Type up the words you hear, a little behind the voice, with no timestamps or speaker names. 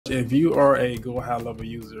if you are a Go High Level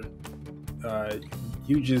user,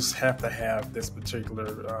 you just have to have this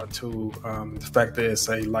particular tool. The fact that it's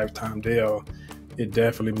a lifetime deal, it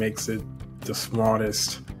definitely makes it the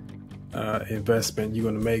smartest investment you're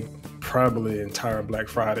going to make probably the entire Black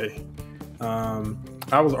Friday.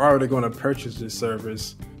 I was already going to purchase this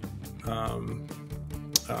service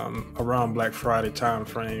around Black Friday time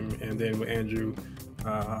frame, and then when Andrew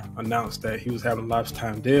announced that he was having a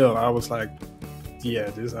lifetime deal, I was like,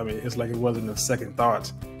 yeah, it's like it wasn't a second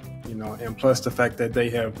thought, and plus the fact that they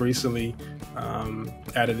have recently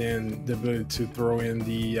added in the ability to throw in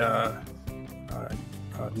the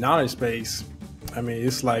knowledge base.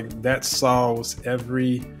 It's like that solves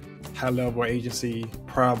every high-level agency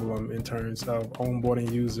problem in terms of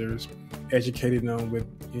onboarding users, educating them with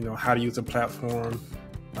how to use the platform.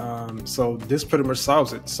 So this pretty much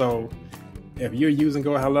solves it. So if you're using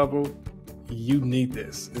Go High Level, you need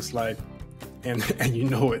this. It's like, and you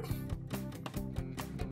know it.